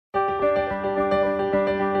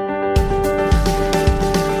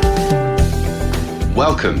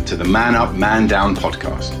Welcome to the Man Up, Man Down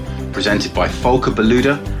podcast, presented by Volker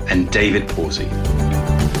Beluda and David Pawsey.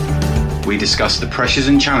 We discuss the pressures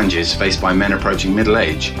and challenges faced by men approaching middle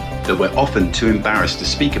age that we're often too embarrassed to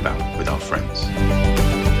speak about with our friends.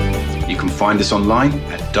 You can find us online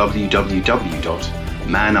at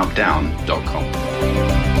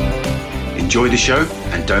www.manupdown.com. Enjoy the show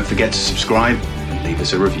and don't forget to subscribe and leave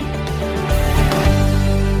us a review.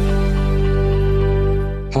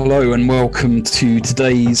 Hello and welcome to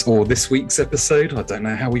today's or this week's episode. I don't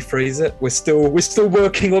know how we phrase it. We're still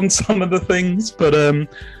working on some of the things, but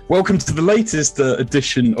welcome to the latest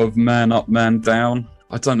edition of Man Up, Man Down.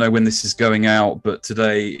 I don't know when this is going out, but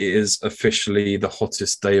today is officially the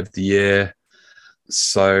hottest day of the year.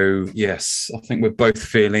 So yes, I think we're both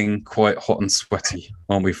feeling quite hot and sweaty,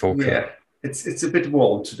 aren't we, Volker? Yeah, it's a bit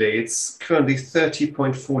warm today. It's currently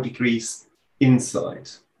 30.4 degrees inside.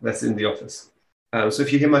 That's in the office. So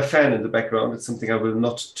if you hear my fan in the background, it's something I will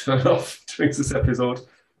not turn off during this episode.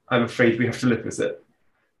 I'm afraid we have to live with it.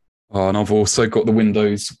 Oh, and I've also got the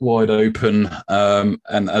windows wide open.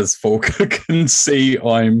 And as Volker can see,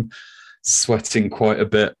 I'm sweating quite a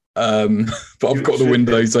bit. But I've got the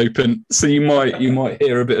windows open. So you might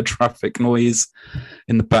hear a bit of traffic noise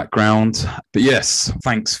in the background. But yes,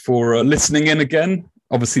 thanks for listening in again.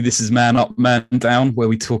 Obviously, this is Man Up, Man Down, where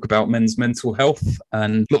we talk about men's mental health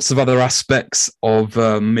and lots of other aspects of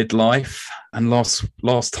midlife. And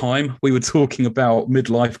last time we were talking about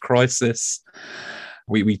midlife crisis.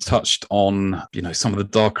 We touched on, some of the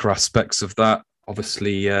darker aspects of that.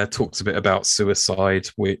 Obviously, talked a bit about suicide,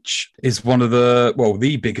 which is one of the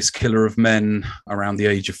biggest killer of men around the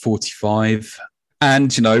age of 45.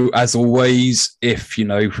 And, as always, if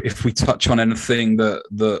we touch on anything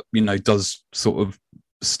that does sort of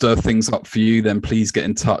stir things up for you, then please get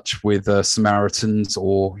in touch with Samaritans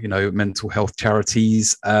or, mental health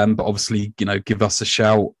charities. But obviously, give us a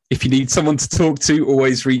shout. If you need someone to talk to,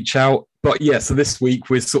 always reach out. But yeah, so this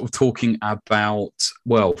week we're sort of talking about,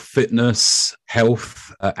 fitness,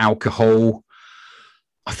 health, alcohol.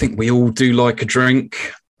 I think we all do like a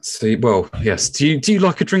drink. So, yes. Do you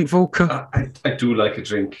like a drink, Volker? I do like a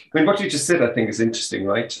drink. I mean, what you just said, I think, is interesting,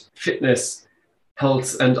 right? Fitness,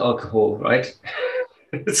 health, and alcohol, right?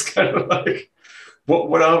 It's kind of like,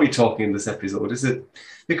 what are we talking in this episode? Is it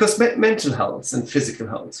because mental health and physical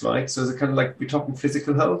health, right? So is it kind of like we're talking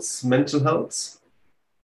physical health, mental health?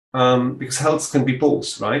 Because health can be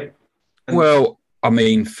both, right?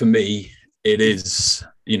 And for me, it is,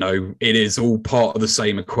 it is all part of the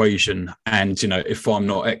same equation. And, if I'm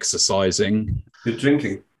not exercising, you're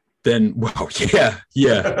drinking. Then,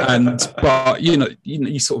 yeah. But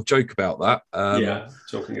you sort of joke about that.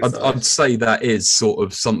 Joking aside. I'd say that is sort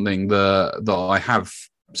of something that I have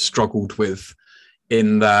struggled with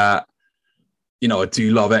in that, I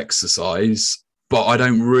do love exercise, but I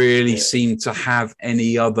don't really seem to have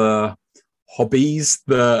any other hobbies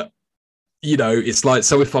that, it's like,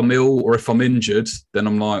 so if I'm ill or if I'm injured, then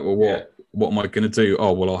I'm like, what am I going to do?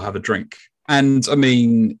 Oh, well, I'll have a drink. And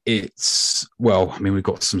we've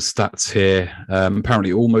got some stats here.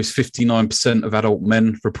 Apparently almost 59% of adult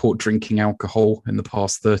men report drinking alcohol in the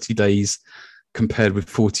past 30 days, compared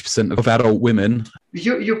with 40% of adult women.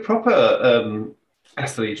 You're proper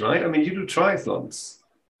athlete, right? I mean, you do triathlons.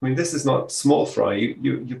 I mean, this is not small fry.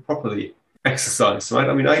 You properly exercise, right?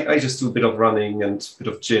 I mean, I just do a bit of running and a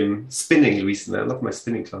bit of gym, spinning recently. I love my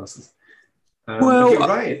spinning classes. But you're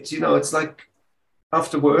right. It's like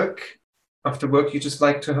after work, you just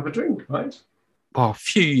like to have a drink, right? A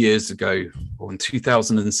few years ago, or in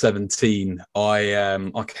 2017,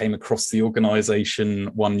 I came across the organisation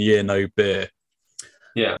 1 Year No Beer.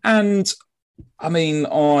 Yeah. And I mean,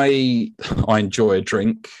 I enjoy a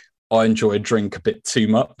drink. I enjoy a drink a bit too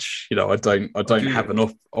much. I don't have an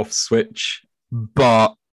off switch.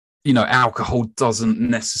 But, alcohol doesn't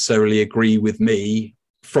necessarily agree with me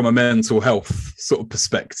from a mental health sort of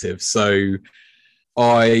perspective. So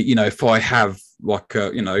if I have like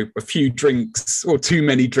a few drinks or too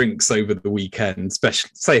many drinks over the weekend,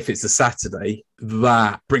 especially say if it's a Saturday,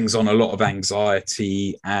 that brings on a lot of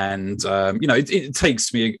anxiety, and it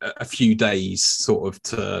takes me a few days sort of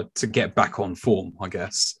to get back on form, I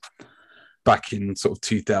guess. Back in sort of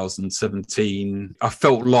 2017, I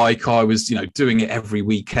felt like I was, doing it every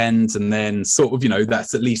weekend, and then sort of,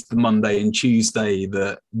 that's at least the Monday and Tuesday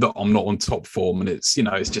that I'm not on top form, and it's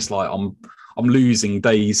just like I'm losing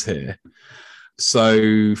days here.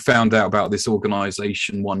 So found out about this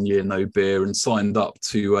organisation 1 Year No Beer and signed up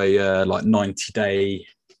to a 90-day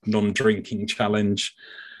non-drinking challenge,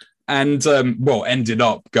 and ended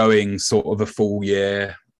up going sort of a full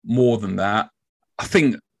year, more than that. I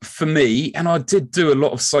think for me, and I did do a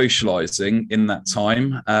lot of socializing in that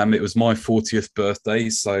time. It was my 40th birthday.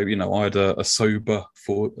 So, you know, I had a sober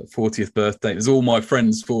 40th birthday. It was all my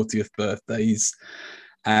friends' 40th birthdays.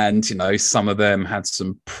 And, you know, some of them had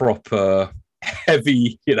some proper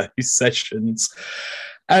heavy, you know, sessions.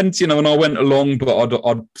 And, you know, and I went along, but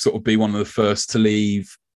I'd sort of be one of the first to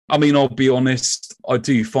leave. I mean, I'll be honest, I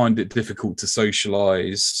do find it difficult to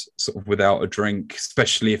socialize sort of without a drink,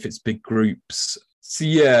 especially if it's big groups. So,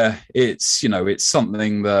 yeah, it's, you know, it's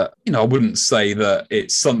something that, you know, I wouldn't say that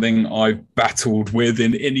it's something I've battled with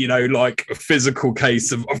in you know, like a physical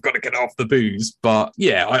case of I've got to get off the booze. But,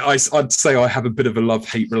 yeah, I'd say I have a bit of a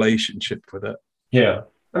love-hate relationship with it. Yeah.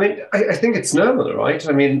 I mean, I think it's normal, right?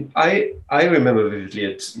 I mean, I remember vividly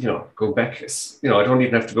it, you know, go back, you know, I don't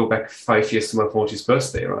even have to go back 5 years to my 40th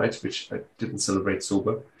birthday, right? Which I didn't celebrate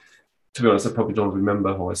sober. To be honest, I probably don't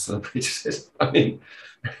remember how I celebrated it. I mean,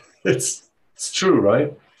 it's true,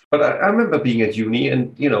 right? But I remember being at uni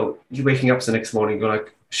and, you know, you waking up the next morning, you're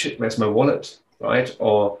like, shit, where's my wallet, right?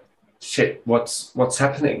 Or shit, what's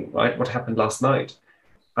happening, right? What happened last night?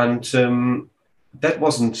 And that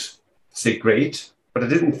wasn't, say, great. But I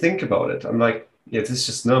didn't think about it. I'm like, yeah, this is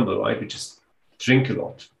just normal, right? We just drink a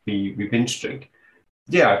lot. We binge drink.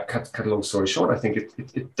 Yeah, cut a long story short, I think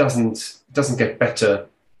it doesn't get better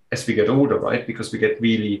as we get older, right? Because we get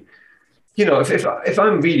really, you know, if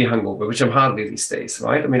I'm really hungover, which I'm hardly these days,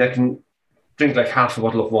 right? I mean, I can drink like half a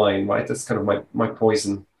bottle of wine, right? That's kind of my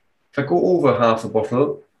poison. If I go over half a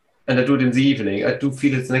bottle and I do it in the evening, I do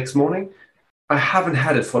feel it the next morning. I haven't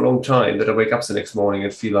had it for a long time that I wake up the next morning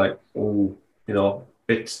and feel like, oh, you know,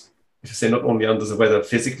 bit, to say, not only under the weather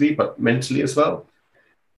physically, but mentally as well.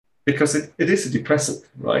 Because it is a depressant,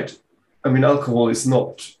 right? I mean, alcohol is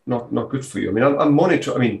not good for you. I mean, I'm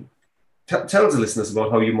monitor. I mean, tell the listeners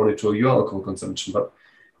about how you monitor your alcohol consumption. But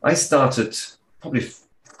I started probably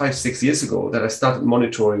 5-6 years ago that I started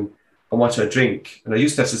monitoring how much I drink. And I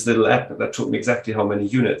used to have this little app that told me exactly how many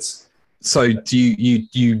units. So do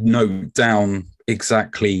you note down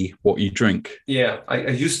exactly what you drink? Yeah, I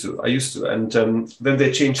used to. And then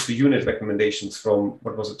they changed the unit recommendations from,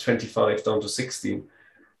 what was it, 25 down to 16.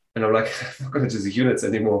 And I'm like, I'm not going to do the units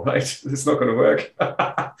anymore, right? It's not going to work.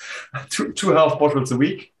 two half bottles a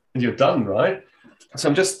week and you're done, right? So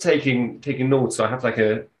I'm just taking notes. So I have like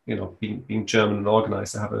a, you know, being German and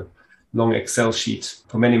organized, I have a long Excel sheet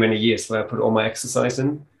for many, many years where I put all my exercise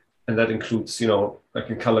in. And that includes, you know, I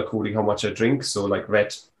can color coding how much I drink. So like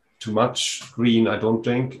red, too much, green, I don't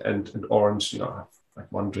drink, and orange, you know, I have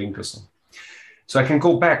like one drink or so. So I can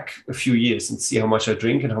go back a few years and see how much I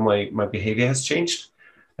drink and how my behavior has changed.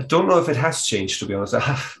 I don't know if it has changed, to be honest.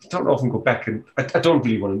 I don't often go back, and I don't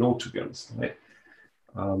really want to know, to be honest, right?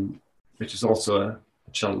 Which is also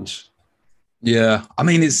a challenge. Yeah, I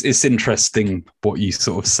mean, it's interesting what you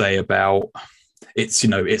sort of say about it's, you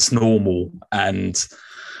know, it's normal, and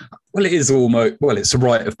well, it is almost, well, it's a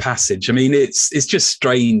rite of passage. I mean, it's just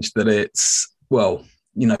strange that it's, well,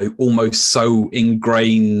 you know, almost so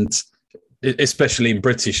ingrained, especially in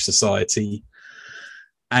British society.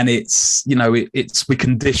 And it's, you know, we're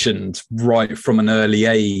conditioned right from an early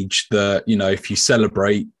age that, you know, if you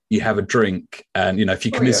celebrate, you have a drink. And, you know, if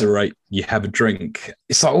you commiserate, you have a drink.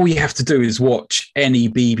 It's like all you have to do is watch any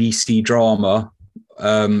BBC drama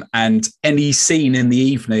and any scene in the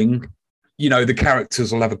evening, you know, the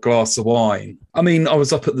characters will have a glass of wine. I mean, I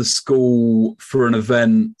was up at the school for an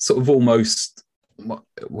event, sort of almost, well,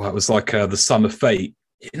 it was like the Summer Fete.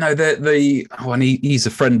 You know, and he's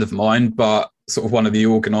a friend of mine, but sort of one of the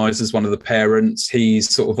organisers, one of the parents,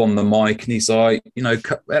 he's sort of on the mic and he's like, you know,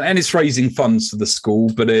 and it's raising funds for the school,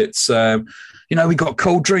 but it's, you know, we got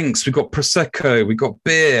cold drinks, we got Prosecco, we got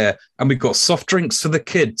beer, and we got soft drinks for the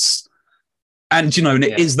kids. And, you know, and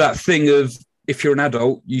it is that thing of, if you're an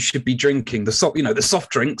adult, you should be drinking the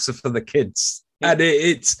soft drinks are for the kids. And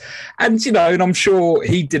and, you know, and I'm sure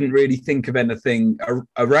he didn't really think of anything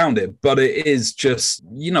around it, but it is just,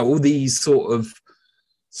 you know, all these sort of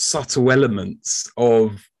subtle elements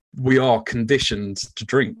of we are conditioned to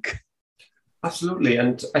drink. Absolutely.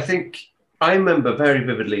 And I think I remember very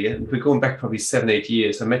vividly, and we're going back probably 7-8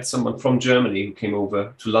 years, I met someone from Germany who came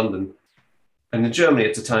over to London. And in Germany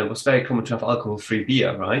at the time, it was very common to have alcohol-free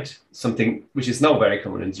beer, right? Something which is now very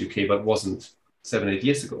common in the UK, but wasn't 7-8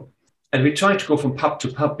 years ago. And we tried to go from pub to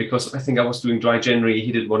pub because I think I was doing dry January,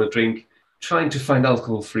 he didn't want to drink, trying to find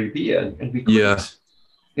alcohol-free beer. And we couldn't,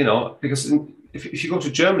 you know, because if you go to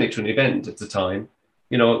Germany to an event at the time,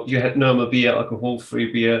 you know, you had normal beer,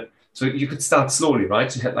 alcohol-free beer. So you could start slowly,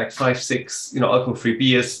 right? You had like 5-6, you know, alcohol-free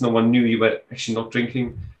beers. No one knew you were actually not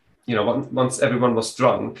drinking. You know, once everyone was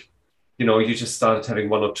drunk, you know, you just started having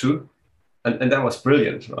 1 or 2. and that was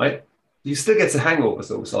brilliant, right? You still get the hangovers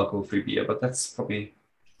though with alcohol-free beer, but that's probably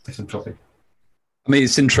a different topic. I mean,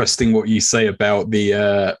 it's interesting what you say about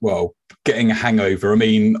the, getting a hangover. I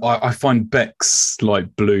mean, I find Beck's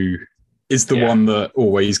Light Blue is the one that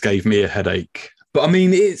always gave me a headache. But I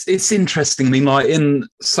mean, it's interesting. I mean,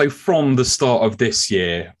 so from the start of this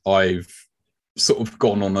year, I've sort of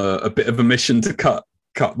gone on a bit of a mission to cut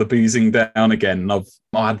the boozing down again.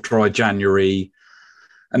 I had dry January,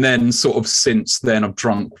 and then sort of since then I've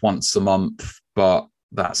drunk once a month, but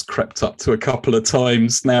that's crept up to a couple of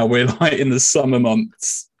times. Now we're like in the summer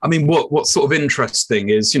months. I mean, what's sort of interesting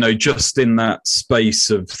is, just in that space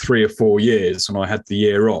of 3 or 4 years when I had the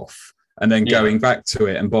year off and then going back to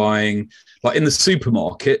it and buying, like in the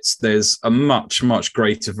supermarkets, there's a much, much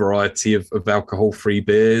greater variety of alcohol-free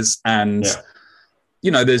beers. And,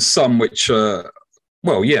 there's some which are,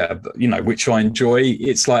 which I enjoy.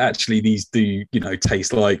 It's like, actually, these do,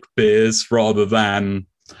 taste like beers rather than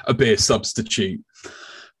a beer substitute.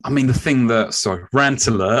 I mean, rant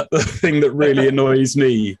alert, the thing that really annoys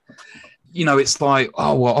me, it's like,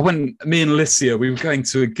 me and Alicia, we were going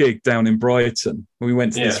to a gig down in Brighton when we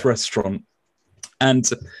went to this restaurant. And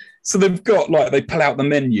so they've got, they pull out the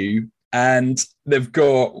menu and they've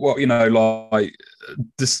got,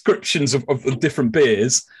 descriptions of different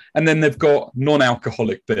beers. And then they've got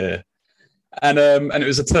non-alcoholic beer. And it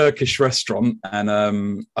was a Turkish restaurant. And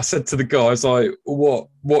I said to the guy, I was like,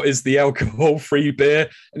 what is the alcohol-free beer?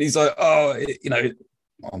 And he's like, I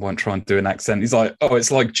won't try and do an accent. He's like,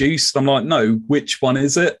 it's like juice. I'm like, no, which one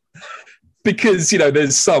is it? Because,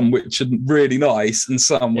 there's some which are really nice and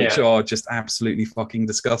some which are just absolutely fucking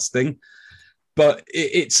disgusting. But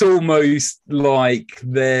it's almost like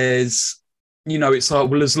there's, it's like,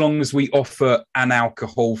 well, as long as we offer an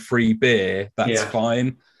alcohol-free beer, that's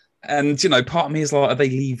fine. And, part of me is like, are they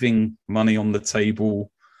leaving money on the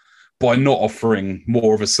table by not offering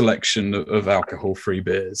more of a selection of alcohol-free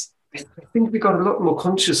beers? I think we got a lot more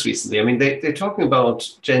conscious recently. I mean, they're talking about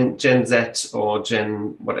Gen Z or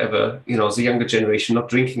Gen whatever, the younger generation not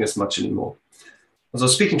drinking as much anymore. I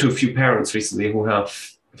was speaking to a few parents recently who have,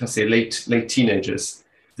 if I say late teenagers,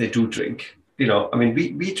 they do drink. I mean,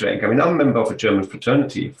 we drank. I mean, I'm a member of a German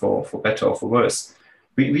fraternity for better or for worse.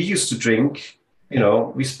 We used to drink.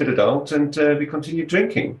 We spit it out and we continued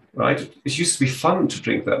drinking, right? It used to be fun to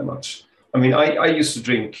drink that much. I mean, I used to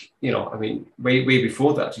drink, way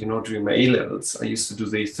before that, during my A-levels, I used to do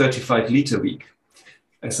the 35-liter week,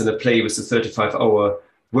 as in a play with the 35-hour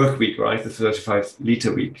work week, right? The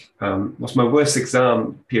 35-liter week was my worst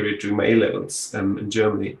exam period during my A-levels in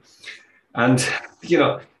Germany. And,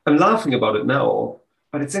 I'm laughing about it now,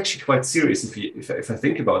 but it's actually quite serious if I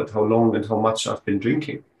think about it, how long and how much I've been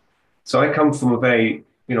drinking. So I come from a very,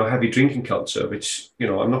 heavy drinking culture, which,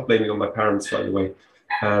 I'm not blaming on my parents, by the way.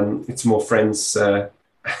 It's more friends, I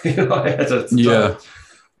had at the time.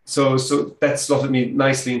 So that slotted me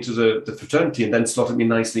nicely into the fraternity and then slotted me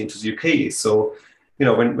nicely into the UK. So,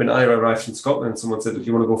 when I arrived in Scotland, someone said, do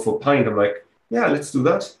you want to go for a pint? I'm like, yeah, let's do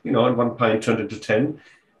that. And 1 pint turned into 10,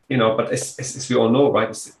 but as we all know,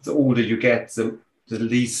 right, the older you get, the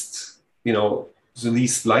least, the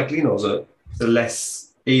least likely, the less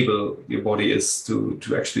able your body is to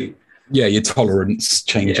actually your tolerance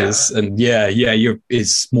changes and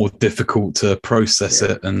it's more difficult to process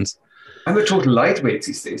it. And I'm a total lightweight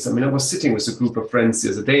these days. I mean, I was sitting with a group of friends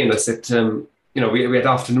the other day and I said, we had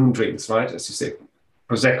afternoon drinks, right, as you say,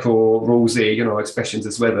 prosecco, rosé, especially in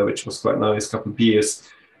this weather, which was quite nice, couple of beers.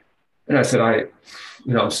 And I said,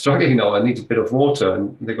 I'm struggling now, I need a bit of water.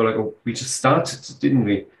 And they go like, oh, we just started, didn't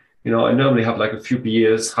we? I normally have like a few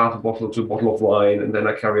beers, half a bottle to a bottle of wine, and then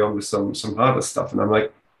I carry on with some harder stuff. And I'm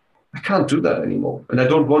like, I can't do that anymore. And I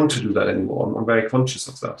don't want to do that anymore. I'm very conscious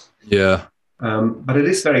of that. Yeah. But it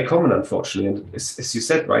is very common, unfortunately. And as you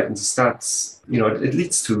said, right, in the stats, it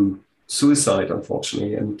leads to suicide,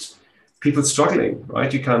 unfortunately, and people struggling,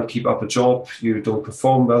 right? You can't keep up a job. You don't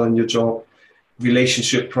perform well in your job.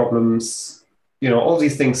 Relationship problems, all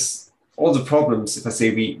these things. All the problems, if I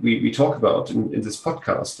say we talk about in this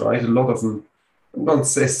podcast, right? A lot of them not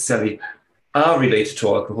necessarily are related to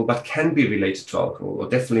alcohol, but can be related to alcohol, or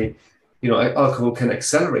definitely, alcohol can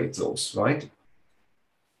accelerate those, right?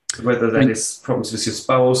 Whether that is problems with your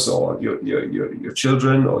spouse or your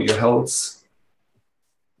children or your health.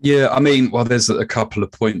 Yeah, I mean, well, there's a couple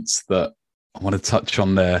of points that I want to touch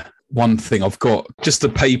on there. One thing, I've got just a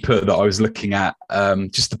paper that I was looking at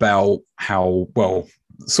just about how,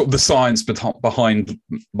 sort of the science behind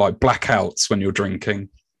like blackouts when you're drinking.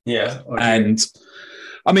 Yeah. Okay. And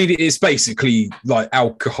I mean, it's basically like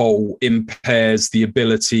alcohol impairs the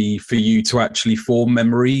ability for you to actually form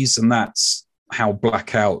memories. And that's how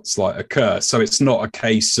blackouts like occur. So it's not a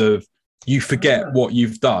case of you forget what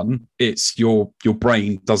you've done. It's your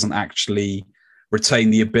brain doesn't actually retain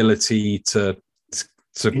the ability to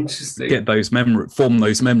get those form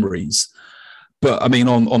those memories. But I mean,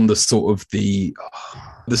 on the sort of the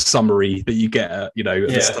summary that you get at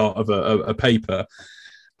the start of a paper,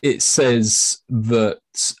 it says that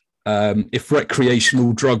if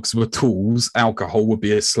recreational drugs were tools, alcohol would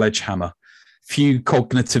be a sledgehammer. Few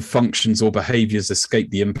cognitive functions or behaviors escape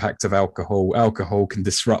the impact of alcohol. Alcohol can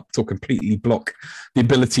disrupt or completely block the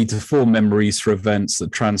ability to form memories for events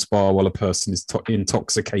that transpire while a person is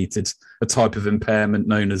intoxicated, a type of impairment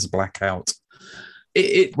known as blackout.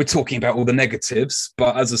 We're talking about all the negatives,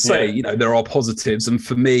 but as I say, there are positives. And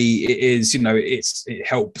for me, it is, it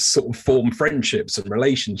helps sort of form friendships and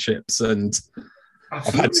relationships. And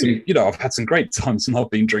Absolutely. I've had some great times when I've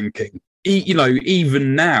been drinking.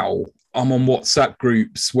 Even now, I'm on WhatsApp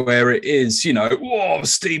groups where it is, I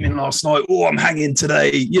was steaming last night. Oh, I'm hanging today,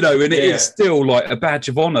 and it is still like a badge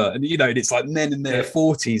of honor. And, and it's like men in their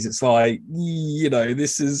 40s. It's like,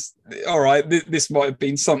 this is all right. This might have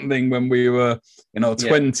been something when we were in our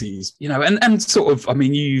 20s, and sort of, I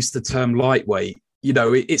mean, you used the term lightweight,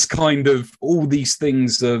 it's kind of all these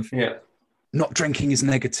things of not drinking is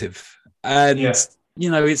negative. And,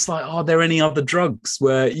 it's like, are there any other drugs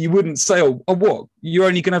where you wouldn't say, oh, what? You're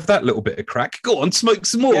only going to have that little bit of crack? Go on, smoke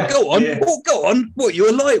some more. Go on. Yeah. Oh, go on. What, you're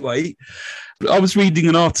a lightweight? I was reading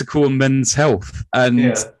an article on Men's Health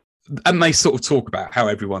and they sort of talk about how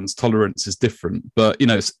everyone's tolerance is different. But,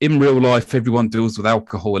 in real life, everyone deals with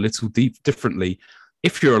alcohol a little differently.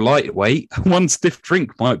 If you're a lightweight, one stiff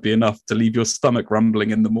drink might be enough to leave your stomach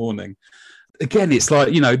rumbling in the morning. Again, it's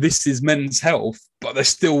like, this is Men's Health, but they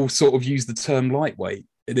still sort of use the term lightweight.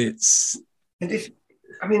 There's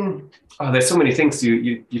so many things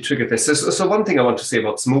you triggered this. So one thing I want to say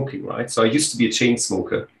about smoking, right? So I used to be a chain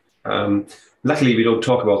smoker. Luckily, we don't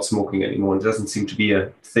talk about smoking anymore. It doesn't seem to be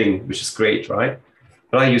a thing, which is great, right?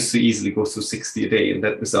 But I used to easily go through 60 a day, and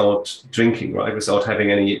that without drinking, right? Without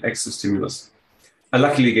having any extra stimulus. I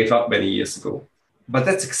luckily gave up many years ago. But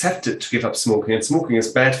that's accepted to give up smoking, and smoking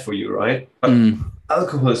is bad for you, right? But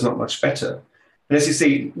alcohol is not much better. And as you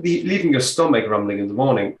say, leaving your stomach rumbling in the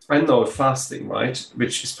morning, I'm now fasting, right?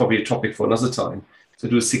 Which is probably a topic for another time. So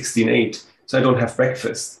I do 16-8, so I don't have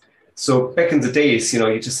breakfast. So back in the days,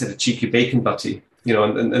 you just had a cheeky bacon butty,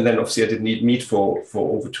 and then obviously I didn't eat meat for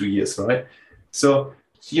over 2 years, right? So,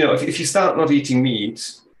 if you start not eating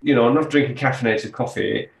meat, not drinking caffeinated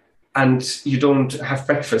coffee, and you don't have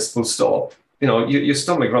breakfast full stop, your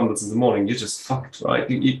stomach rumbles in the morning, you're just fucked, right?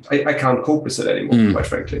 I can't cope with it anymore, quite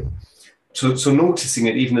frankly. So noticing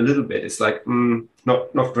it even a little bit is like,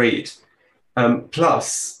 not great.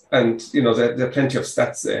 Plus, and, there are plenty of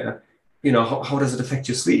stats there, how does it affect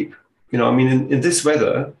your sleep? In this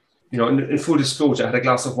weather, in full disclosure, I had a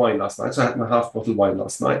glass of wine last night. So I had my half bottle wine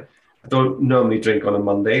last night. I don't normally drink on a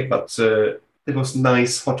Monday, but it was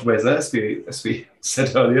nice hot weather, as we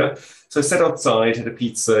said earlier. So I sat outside, had a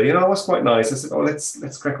pizza. It was quite nice. I said, oh,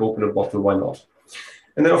 let's crack open a bottle. Why not?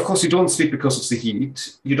 And then, of course, you don't sleep because of the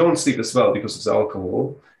heat. You don't sleep as well because of the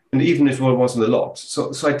alcohol. And even if it wasn't a lot.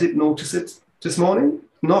 So I did notice it this morning,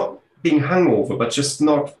 not being hungover, but just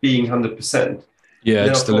not being 100%. Yeah,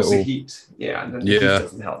 just a little. The heat. Yeah, and then the heat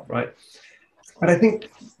doesn't help, right? But I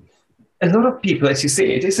think a lot of people, as you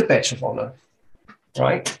say, it is a badge of honor,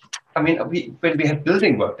 right? I mean, when we had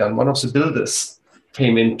building work done, one of the builders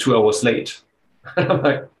came in 2 hours late. And I'm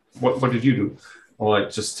like, what did you do? Oh, I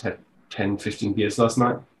just had 10, 15 beers last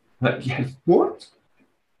night. I'm like, yeah, what?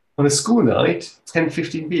 On a school night, 10,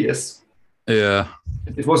 15 beers? Yeah.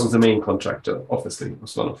 It wasn't the main contractor, obviously. It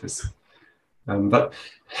was one of his. But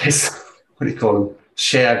his, what do you call him?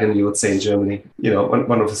 Schergen, you would say in Germany.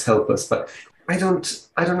 One of his helpers. But I don't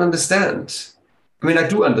understand. I mean, I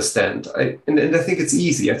do understand. And I think it's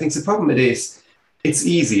easy. I think the problem it's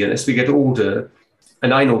easy. And as we get older,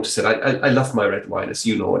 and I notice it, I love my red wine, as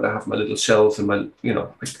you know, and I have my little shelf and my,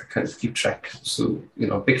 I kind of keep track. So,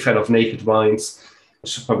 big fan of Naked Wines. I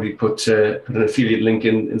should probably put an affiliate link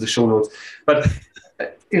in the show notes. But,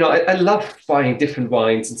 I love buying different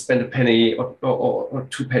wines and spend a penny or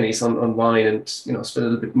 2 pennies on wine and, spend a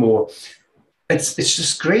little bit more. It's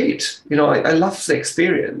just great. I love the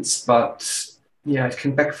experience, but yeah, it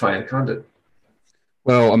can backfire, can't it?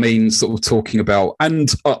 Well, I mean, sort of talking about,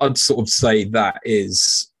 and I'd sort of say that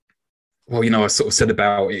is, well, I sort of said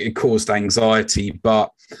about it caused anxiety, but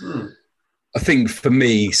I think for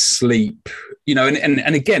me, sleep,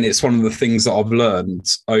 and again, it's one of the things that I've learned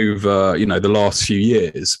over, the last few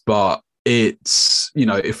years, but it's,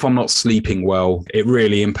 if I'm not sleeping well, it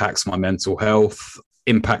really impacts my mental health.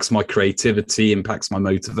 impacts my creativity, impacts my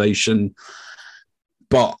motivation.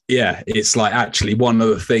 But yeah, it's like actually one of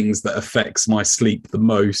the things that affects my sleep the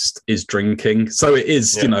most is drinking. So it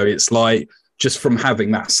is, it's like just from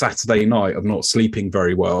having that Saturday night of not sleeping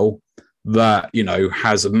very well, that,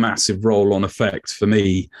 has a massive roll-on effect for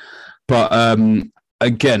me. But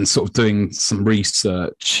again, sort of doing some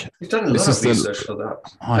research. You've done a lot of research for that.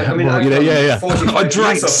 I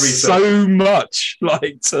drank so much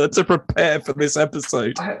to prepare for this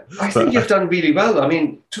episode. I think you've done really well. I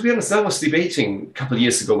mean, to be honest, I was debating a couple of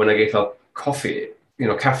years ago when I gave up coffee,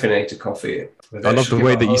 caffeinated coffee. I love the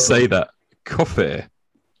way that you say that. Coffee.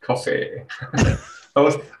 I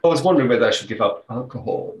was wondering whether I should give up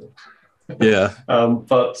alcohol. Yeah.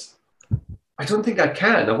 But I don't think I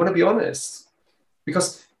can. I want to be honest.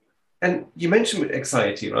 Because, and you mentioned with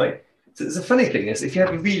anxiety, right? So the funny thing is, if you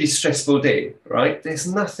have a really stressful day, right, there's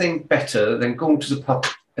nothing better than going to the pub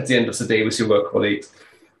at the end of the day with your work colleagues.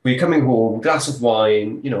 When you're coming home, glass of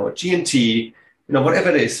wine, G&T,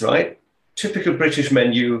 whatever it is, right? Typical British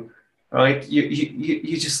menu, right?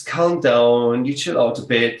 You just calm down, you chill out a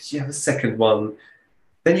bit, you have a second one,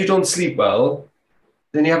 then you don't sleep well,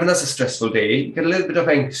 then you have another stressful day, you get a little bit of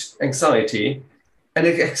anxiety, and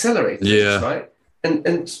it accelerates, right?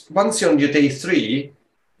 And once you're on your day 3,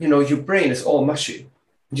 your brain is all mushy.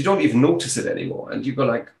 You don't even notice it anymore. And you go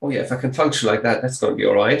like, oh yeah, if I can function like that, that's going to be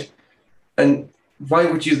all right. And why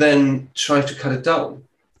would you then try to cut it down?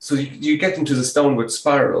 So you get into this downward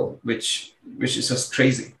spiral, which is just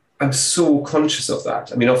crazy. I'm so conscious of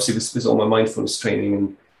that. I mean, obviously with all my mindfulness training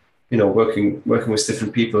and, working with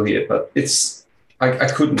different people here, but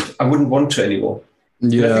I wouldn't want to anymore.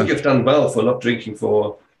 Yeah. And I think you've done well for not drinking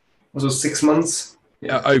for, was it 6 months?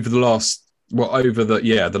 Yeah. Over the last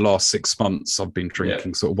 6 months, I've been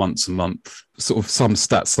drinking sort of once a month. Sort of some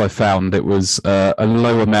stats I found, it was a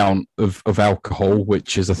low amount of alcohol,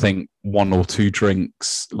 which is, I think, 1 or 2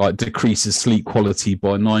 drinks, decreases sleep quality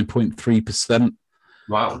by 9.3%.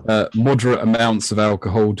 Wow. Moderate amounts of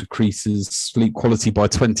alcohol decreases sleep quality by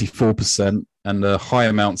 24%, and high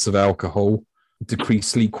amounts of alcohol decrease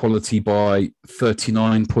sleep quality by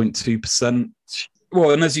 39.2%.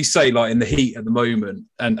 Well, and as you say, in the heat at the moment,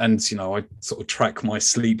 and I sort of track my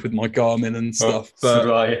sleep with my Garmin and stuff. But so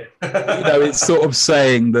do I. It's sort of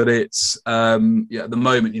saying that it's at the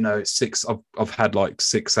moment, it's 6. I've had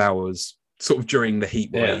 6 hours sort of during the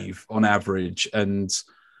heat wave on average, and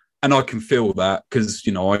I can feel that because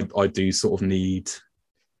I do sort of need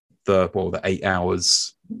the 8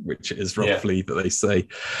 hours, which it is roughly that they say.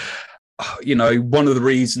 One of the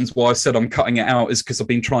reasons why I said I'm cutting it out is because I've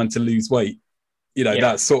been trying to lose weight.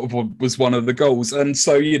 That sort of was one of the goals. And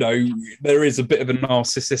so, there is a bit of a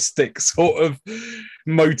narcissistic sort of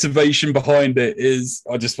motivation behind it, is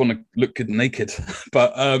I just want to look good naked.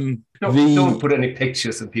 But don't put any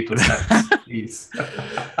pictures of people's hands, please.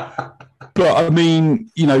 But I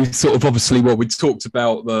mean, sort of obviously what we talked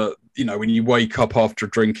about, when you wake up after a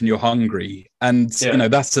drink and you're hungry. And,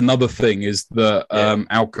 that's another thing, is that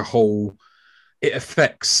alcohol, it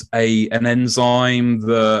affects an enzyme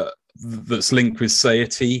that's linked with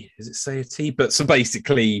satiety. Is it satiety? But so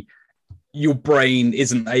basically, your brain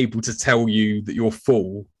isn't able to tell you that you're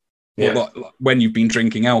full when you've been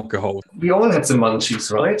drinking alcohol. We all had some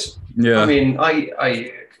munchies, right? Yeah. I mean, I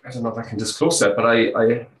don't know if I can disclose that, but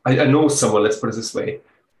I know someone, let's put it this way.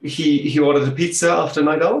 He ordered a pizza after a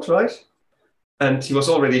night out, right? And he was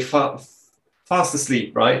already fast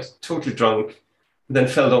asleep, right? Totally drunk. Then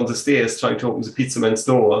fell down the stairs trying to open the pizza man's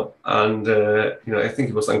door. And, I think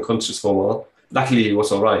he was unconscious for a while. Luckily, he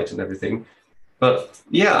was all right and everything. But,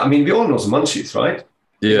 I mean, we all know the munchies, right?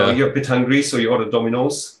 Yeah. You're a bit hungry, so you order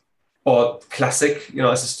Domino's. Or classic,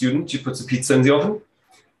 as a student, you put the pizza in the oven.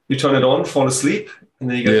 You turn it on, fall asleep, and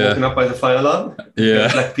then you get woken up by the fire alarm. Yeah.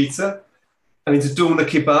 Black pizza. I mean, the doner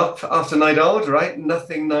kebab after night out, right?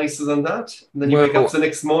 Nothing nicer than that. And then you wake up the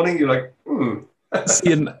next morning, you're like,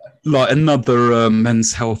 Seeing another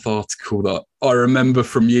Men's Health article that I remember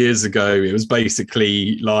from years ago, it was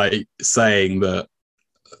basically saying that,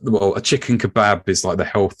 a chicken kebab is the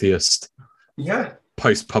healthiest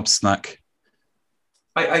post-pub snack.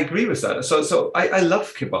 I agree with that. So I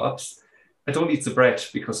love kebabs. I don't eat the bread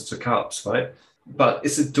because of the carbs, right? But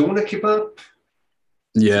is it doner kebab?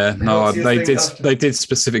 Yeah, no, they did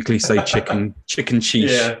specifically say chicken sheesh.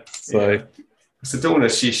 Yeah. So it's a doner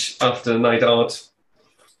sheesh after a night out.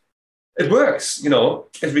 It works,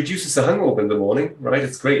 it reduces the hangover in the morning, right?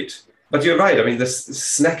 It's great. But you're right. I mean, this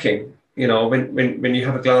snacking, when you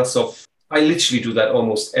have a glass of, I literally do that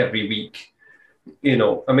almost every week.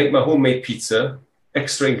 I make my homemade pizza,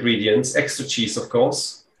 extra ingredients, extra cheese, of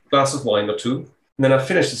course, glass of wine or 2. And then I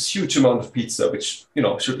finished this huge amount of pizza, which, you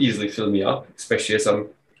know, should easily fill me up, especially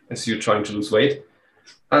as you're trying to lose weight.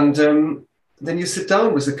 And then you sit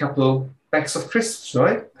down with a couple bags of crisps,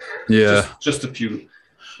 right? Yeah. Just a few.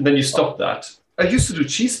 And then you stop that. I used to do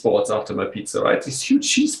cheese boards after my pizza, right? These huge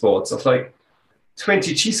cheese boards of like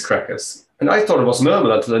 20 cheese crackers. And I thought it was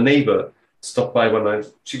normal until a neighbor stopped by one night.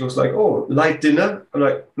 She goes like, "Oh, light dinner?" I'm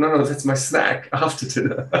like, no, that's my snack after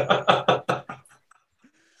dinner.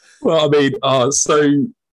 Well, I mean,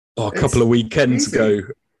 a couple of weekends ago,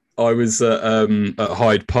 I was at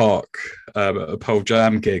Hyde Park at a Pearl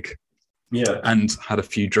Jam gig, and had a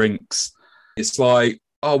few drinks. It's like,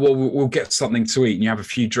 oh, well, we'll get something to eat, and you have a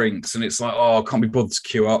few drinks, and it's like, oh, I can't be bothered to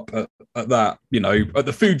queue up at that, you know, at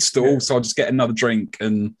the food stall, so I'll just get another drink.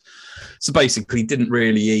 And so basically didn't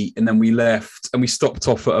really eat, and then we left, and we stopped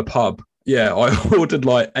off at a pub. Yeah, I ordered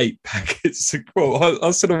like 8 packets. Well,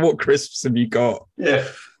 I said, "What crisps have you got?" Yeah.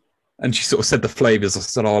 And she sort of said the flavours. I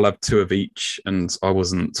said, "I'll have 2 of each." And I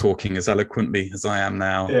wasn't talking as eloquently as I am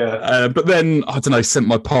now. Yeah. But then, I don't know, sent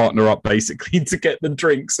my partner up basically to get the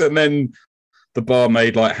drinks. And then the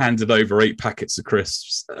barmaid like handed over 8 packets of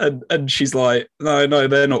crisps. And she's like, no,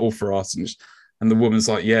 they're not all for us. And the woman's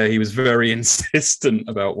like, yeah, he was very insistent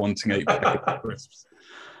about wanting 8 packets of crisps.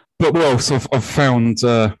 But well, so I've found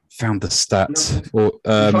the stats. You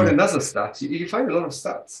found another stat. You find a lot of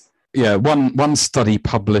stats. Yeah, one study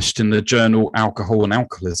published in the journal Alcohol and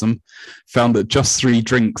Alcoholism found that just 3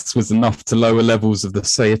 drinks was enough to lower levels of the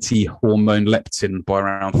satiety hormone leptin by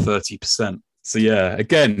around 30%. So yeah,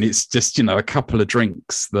 again, it's just, you know, a couple of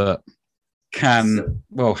drinks that can,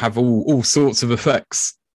 well, have all sorts of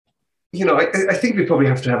effects. You know, I think we probably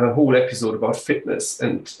have to have a whole episode about fitness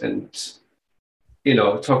and you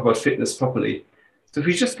know, talk about fitness properly. So if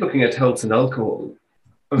we're just looking at health and alcohol,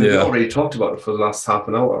 I mean, we already talked about it for the last half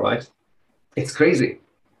an hour, right? It's crazy.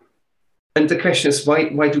 And the question is,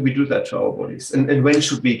 why do we do that to our bodies? And when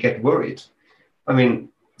should we get worried? I mean,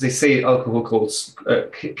 they say alcohol kills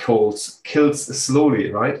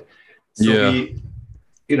slowly, right? So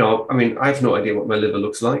you know, I mean, I have no idea what my liver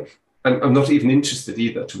looks like. I'm not even interested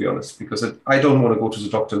either, to be honest, because I don't want to go to the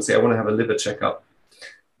doctor and say, I want to have a liver checkup,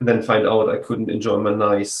 and then find out I couldn't enjoy my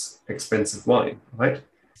nice, expensive wine, right?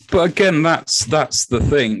 But again, that's the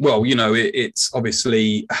thing. Well, you know, it's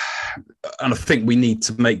obviously, and I think we need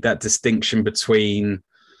to make that distinction between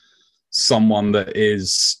someone that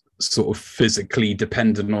is sort of physically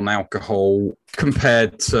dependent on alcohol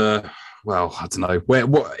compared to, well, I don't know,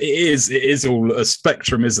 what it is all a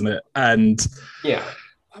spectrum, isn't it? And yeah,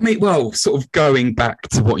 I mean, well, sort of going back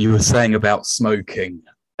to what you were saying about smoking.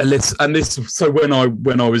 And this, so when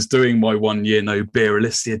I was doing my 1 year no beer,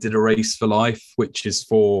 Alicia did a Race for Life, which is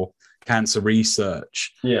for cancer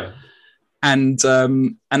research. Yeah. And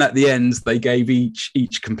at the end, they gave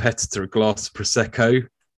each competitor a glass of Prosecco.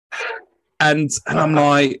 And I'm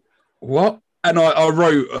like, what? And I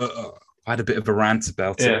wrote, I had a bit of a rant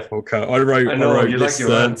about it. I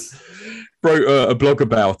wrote a blog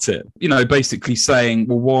about it, you know, basically saying,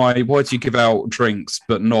 well, why do you give out drinks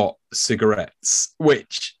but not cigarettes?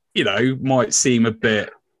 Which, you know, might seem a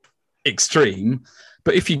bit extreme,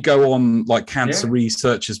 but if you go on like Cancer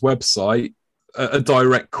Research's website, a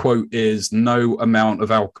direct quote is, "No amount of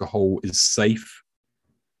alcohol is safe."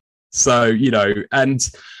 So, you know, and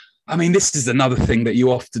I mean, this is another thing that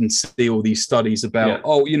you often see all these studies about,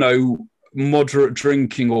 oh, you know, moderate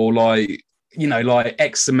drinking or like, you know, like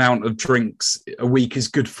X amount of drinks a week is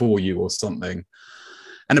good for you or something.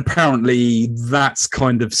 And apparently that's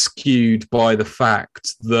kind of skewed by the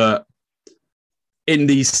fact that in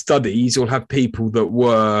these studies, you'll have people that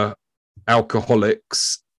were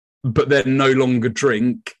alcoholics, but then no longer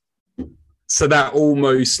drink. So that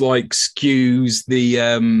almost like skews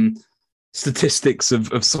the statistics of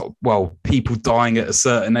well, people dying at a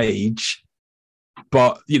certain age.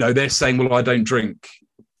 But, you know, they're saying, well, I don't drink.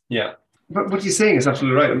 Yeah. But what you're saying is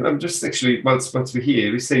absolutely right. I'm just actually, once we're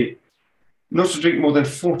here, we say not to drink more than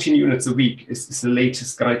 14 units a week is the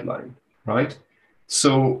latest guideline, right?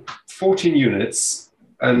 So 14 units,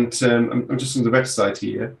 and I'm just on the website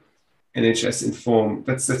here, NHS Inform,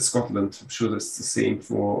 that's Scotland. I'm sure that's the same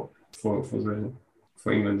for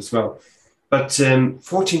England as well. But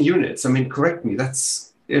 14 units, I mean, correct me,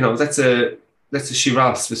 that's a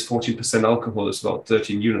Shiraz with 14% alcohol is about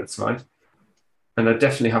 13 units, right? And I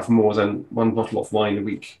definitely have more than 1 bottle of wine a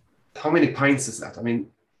week. How many pints is that? I mean,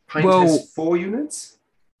 pint is 4 units?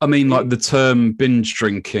 I mean, like the term binge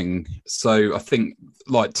drinking. So I think,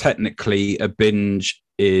 like, technically a binge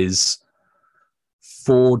is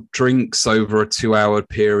 4 drinks over a 2-hour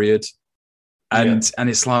period. And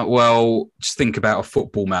it's like, well, just think about a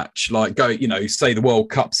football match. Like, go, you know, say the World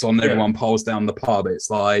Cup's on, everyone piles down the pub. It's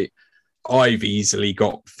like, I've easily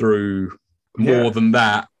got through more than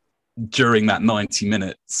that during that 90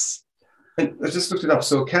 minutes. And I just looked it up.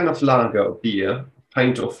 So a can of lager beer,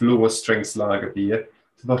 pint of lower strength lager beer,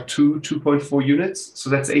 it's about 2.4 units. So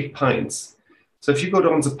that's 8 pints. So if you go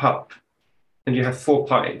down to the pub and you have 4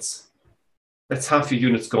 pints, that's half your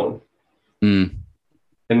units gone. Mm.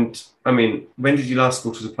 And I mean, when did you last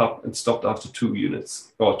go to the pub and stopped after 2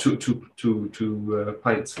 units or two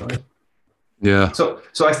pints, right? Yeah. So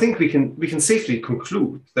I think we can safely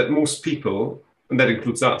conclude that most people, and that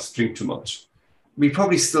includes us, drink too much. We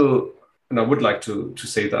probably still, and I would like to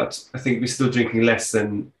say that, I think we're still drinking less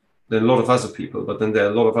than a lot of other people, but then there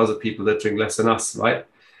are a lot of other people that drink less than us, right?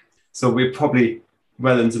 So we're probably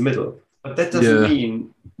well in the middle. But that doesn't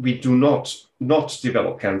mean we do not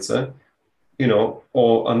develop cancer, you know,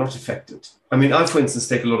 or are not affected. I mean, I, for instance,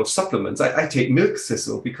 take a lot of supplements. I take milk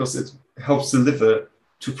thistle because it helps the liver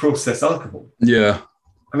to process alcohol. Yeah.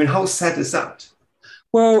 I mean, how sad is that?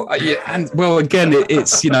 Well, again,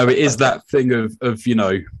 it's, you know, it is that thing of, you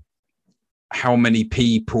know, how many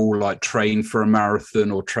people like train for a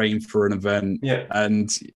marathon or train for an event. Yeah.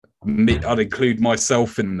 And I'd include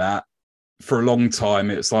myself in that. For a long time,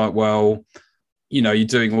 it's like, well, you know, you're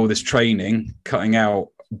doing all this training, cutting out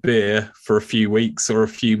beer for a few weeks or a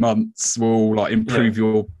few months will like improve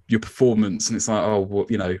your performance. And it's like, oh, well,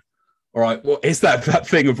 you know, all right, well, is that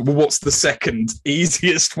thing of, well, what's the second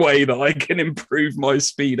easiest way that I can improve my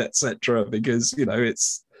speed, etc.? Because, you know, it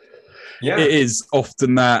is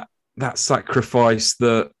often that sacrifice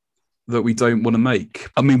that we don't want to make.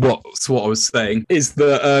 I mean, what I was saying is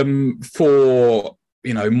that for,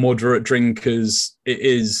 you know, moderate drinkers, it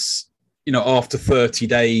is, you know, after 30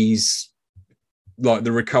 days, like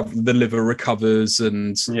the liver recovers.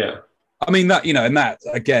 And I mean that, you know, and that,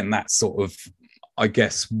 again, that sort of, I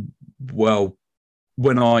guess, well,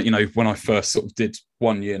 when I first sort of did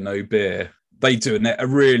 1 year no beer, they do a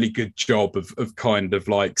really good job of kind of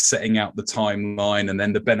like setting out the timeline and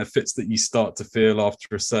then the benefits that you start to feel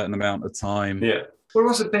after a certain amount of time. Yeah. What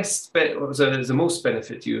was the most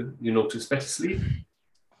benefit you noticed? Better sleep?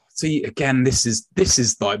 See, again, this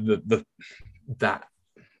is like that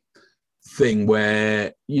thing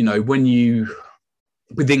where, you know,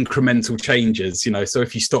 with incremental changes, you know, so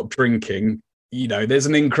if you stop drinking, you know, there's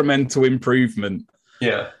an incremental improvement.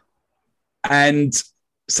 Yeah. And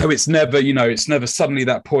so it's never suddenly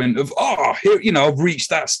that point of, here, you know, I've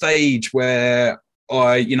reached that stage where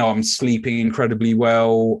I'm sleeping incredibly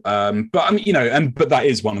well. But I mean, you know, but that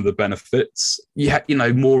is one of the benefits. You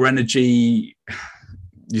know, more energy,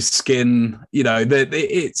 your skin, you know,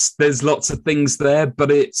 there's lots of things there, but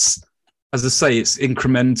it's, as I say, it's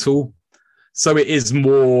incremental. So it is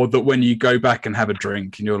more that when you go back and have a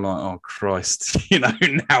drink and you're like, oh Christ, you know,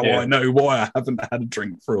 now I know why I haven't had a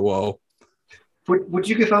drink for a while. Would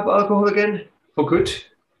you give up alcohol again for good?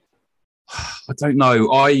 I don't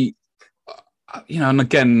know. You know, and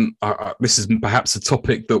again, this is perhaps a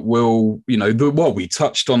topic that will, you know, we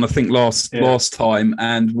touched on, I think, last time,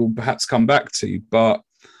 and we'll perhaps come back to. But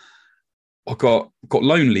I got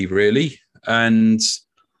lonely, really, and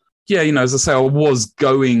you know, as I say, I was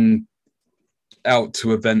going out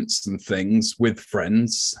to events and things with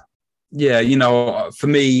friends. Yeah, you know, for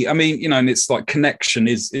me, I mean, you know, and it's like connection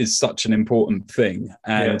is such an important thing,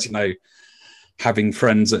 and you know, having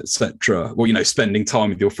friends, etc. Well, you know, spending time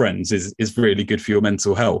with your friends is really good for your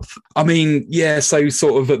mental health. I mean, so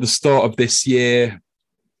sort of at the start of this year,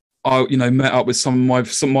 I, you know, met up with some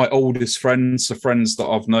of my oldest friends, so friends that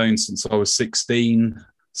I've known since I was 16.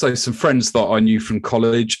 So some friends that I knew from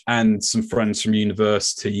college and some friends from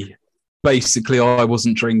university. Basically, I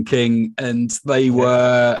wasn't drinking and they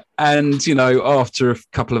were. And, you know, after a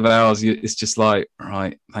couple of hours, it's just like,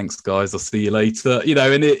 right, thanks, guys. I'll see you later. You know,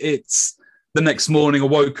 and it's the next morning I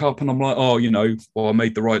woke up and I'm like, oh, you know, well, I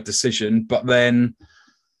made the right decision. But then,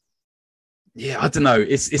 I don't know.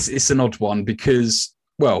 It's an odd one because,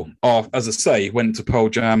 well, as I say, went to Pearl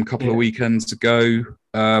Jam a couple of weekends ago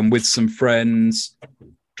with some friends,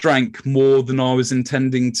 drank more than I was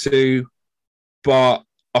intending to, but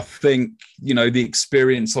I think, you know, the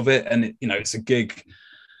experience of it, and, you know, it's a gig.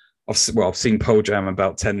 I've seen Pearl Jam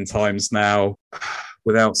about 10 times now,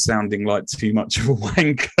 without sounding like too much of a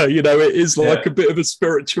wanker. You know, it is like a bit of a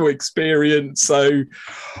spiritual experience. So,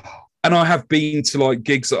 and I have been to like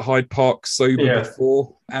gigs at Hyde Park sober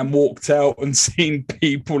before and walked out and seen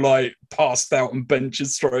people like passed out on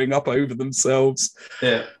benches throwing up over themselves.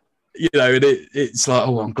 Yeah. You know, and it's like,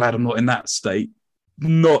 oh, I'm glad I'm not in that state.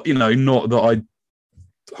 Not that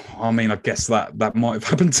I mean, I guess that might have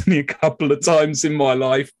happened to me a couple of times in my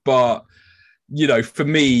life, but for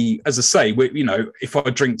me, as I say, if I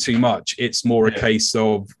drink too much, it's more a case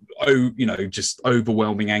of just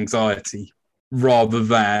overwhelming anxiety rather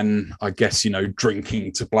than, I guess,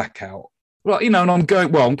 drinking to blackout. Well, and I'm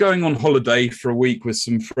going on holiday for a week with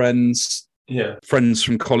some friends. Yeah. Friends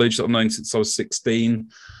from college that I've known since I was 16.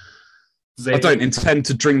 I don't intend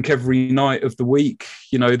to drink every night of the week,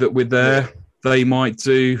 that we're there. Yeah. They might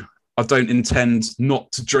do. I don't intend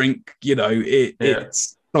not to drink,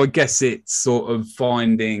 it's, I guess it's sort of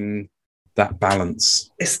finding that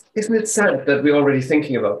balance. Isn't it sad that we're already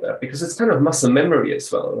thinking about that? Because it's kind of muscle memory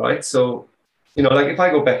as well, right? So, like if I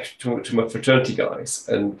go back to my fraternity guys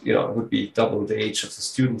and, I would be double the age of the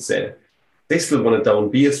students there, they still want to down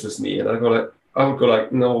beers with me. And I would go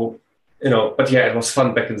like, no, but yeah, it was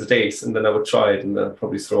fun back in the days. And then I would try it and then I'd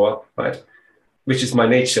probably throw up, right? Which is my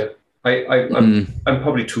nature. I'm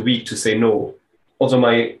probably too weak to say no. Although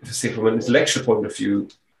from an intellectual point of view,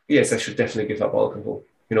 yes, I should definitely give up alcohol,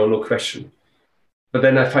 no question. But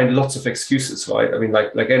then I find lots of excuses, right? I mean,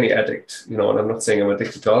 like any addict, and I'm not saying I'm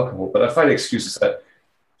addicted to alcohol, but I find excuses that,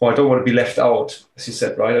 I don't want to be left out, as you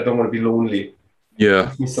said, right? I don't want to be lonely. Yeah.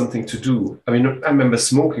 Give me something to do. I mean, I remember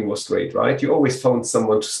smoking was great, right? You always found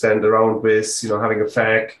someone to stand around with, having a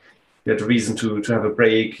fag. You had a reason to have a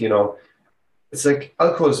break, It's like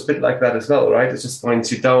alcohol is a bit like that as well, right? It just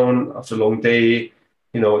winds you down after a long day.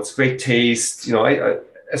 It's great taste. I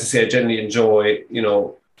as I say, I generally enjoy,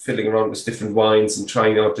 fiddling around with different wines and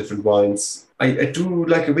trying out different wines. I do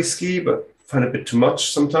like a whiskey, but find it a bit too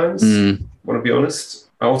much sometimes. Want to be honest.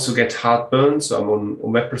 I also get heartburn, so I'm on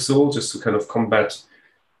omeprazole just to kind of combat,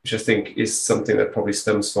 which I think is something that probably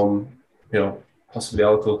stems from, possibly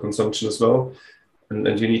alcohol consumption as well.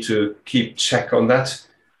 And you need to keep check on that.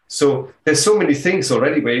 So there's so many things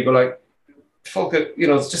already where you go like, Volker,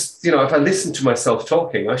 it's just, if I listen to myself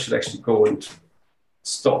talking, I should actually go and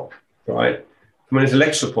stop, right? From an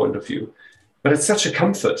intellectual point of view. But it's such a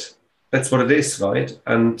comfort. That's what it is, right?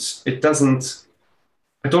 And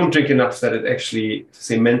I don't drink enough that it actually,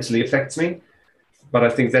 say, mentally affects me. But I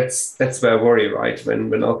think that's where I worry, right?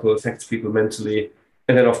 When alcohol affects people mentally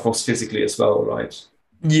and then, of course, physically as well, right?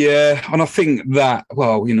 Yeah. And I think that,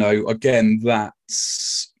 again,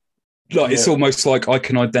 that's, it's almost like I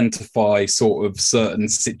can identify sort of certain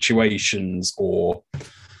situations or,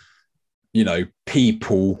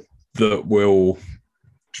 people that will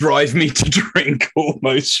drive me to drink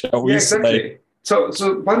almost, shall we say. So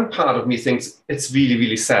one part of me thinks it's really,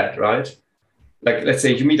 really sad, right? Like, let's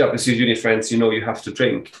say you meet up with your uni friends, you have to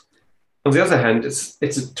drink. On the other hand, it's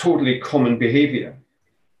a totally common behavior,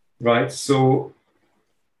 right? So,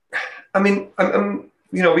 I mean,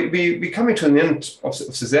 we're coming to an end of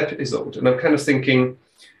this episode, and I'm kind of thinking,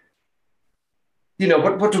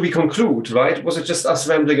 what do we conclude, right? Was it just us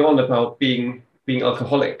rambling on about being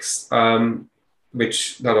alcoholics,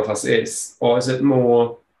 which none of us is, or is it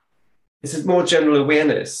more general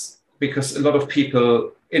awareness? Because a lot of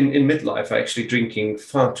people in midlife are actually drinking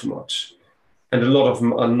far too much, and a lot of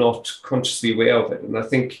them are not consciously aware of it. And I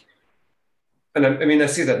think, I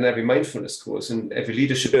see that in every mindfulness course and every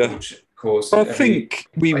leadership course. I think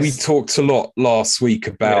we talked a lot last week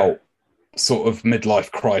about sort of midlife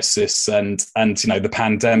crisis and the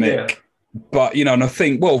pandemic. Yeah. But, and I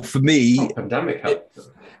think, well, for me, pandemic helped.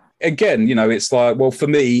 Again, it's like, well, for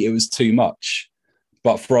me, it was too much.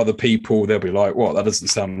 But for other people, they'll be like, well, that doesn't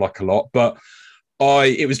sound like a lot. But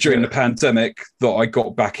it was during the pandemic that I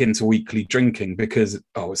got back into weekly drinking because,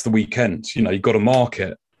 it's the weekend. You've got to mark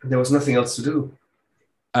it. There was nothing else to do.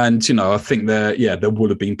 And, I think there would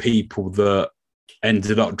have been people that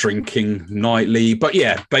ended up drinking nightly. But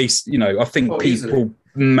I think people easily.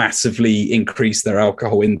 Massively increased their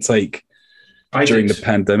alcohol intake during the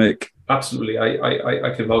pandemic. Absolutely.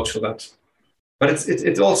 I can vouch for that. But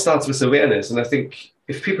it all starts with awareness. And I think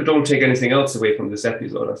if people don't take anything else away from this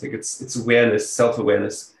episode, I think it's awareness,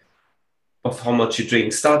 self-awareness of how much you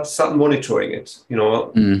drink. Start monitoring it.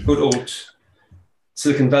 Good old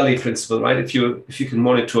Silicon Valley principle, right? If you can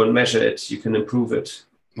monitor and measure it, you can improve it.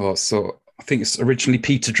 Well, so I think it's originally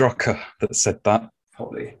Peter Drucker that said that.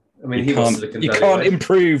 Probably. I mean, he was Silicon Valley. You can't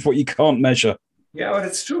improve what you can't measure. Yeah, well,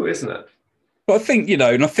 it's true, isn't it? But I think,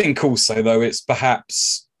 and I think also, though, it's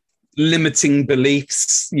perhaps limiting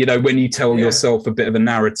beliefs, when you tell yourself a bit of a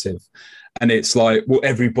narrative and it's like, well,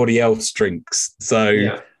 everybody else drinks,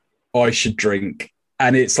 so I should drink.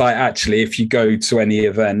 And it's like, actually, if you go to any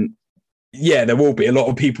event, there will be a lot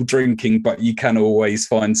of people drinking, but you can always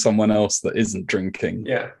find someone else that isn't drinking.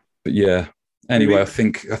 Yeah. But anyway, I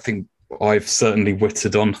think I've certainly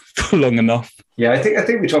whittled on for long enough. Yeah, I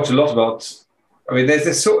think we talked a lot about I mean,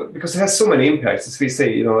 there's so, because it has so many impacts, as we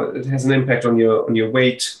say, you know, it has an impact on your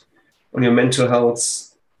weight, on your mental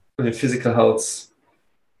health, on your physical health,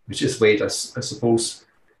 which is weight, I suppose.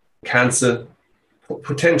 Cancer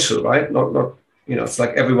potential, right? Not. You know, it's like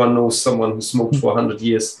everyone knows someone who smoked for 100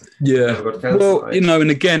 years. Yeah. Cancer, well, right? you know, and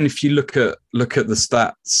again, if you look at the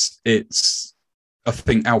stats, I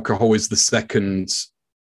think alcohol is the second.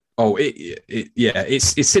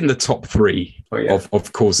 It's in the top 3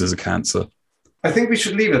 of causes of cancer. I think we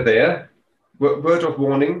should leave it there. Word of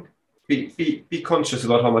warning: be conscious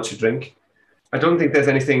about how much you drink. I don't think there's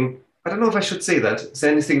anything. I don't know if I should say that. Is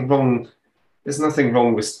there anything wrong? There's nothing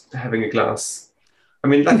wrong with having a glass. I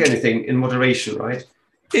mean, like anything, in moderation, right?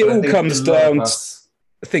 It all comes down. I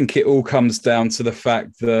think it all comes down to the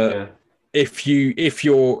fact that if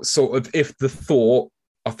the thought,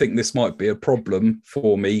 I think this might be a problem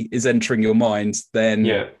for me, is entering your mind, then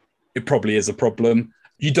it probably is a problem.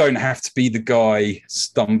 You don't have to be the guy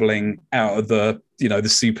stumbling out of the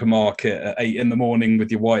supermarket at 8 a.m. with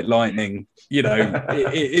your White Lightning. You know,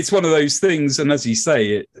 it's one of those things. And as you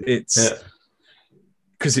say, it's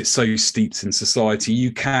because it's so steeped in society,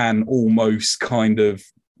 you can almost kind of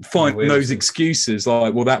find those excuses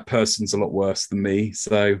like, well, that person's a lot worse than me,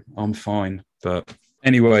 so I'm fine. But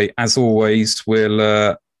anyway, as always,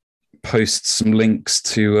 we'll post some links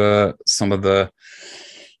to some of the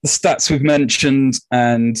stats we've mentioned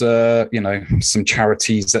and, some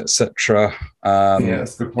charities, etc.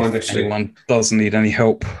 That's a good point, actually. If anyone does need any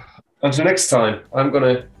help. Until next time, I'm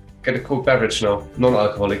going to get a cold beverage now.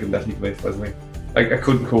 Non-alcoholic in that heat wave, by the way. I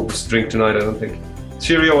couldn't cope with drink tonight, I don't think.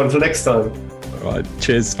 Cheerio, until next time. All right,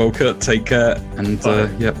 cheers, Volker. Take care, and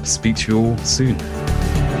speak to you all soon.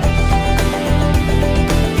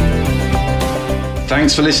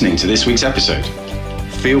 Thanks for listening to this week's episode.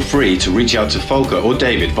 Feel free to reach out to Volker or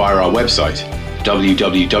David via our website,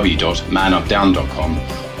 www.manupdown.com,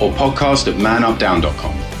 or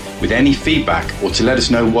podcast@manupdown.com, with any feedback or to let us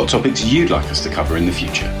know what topics you'd like us to cover in the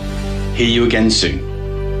future. Hear you again soon.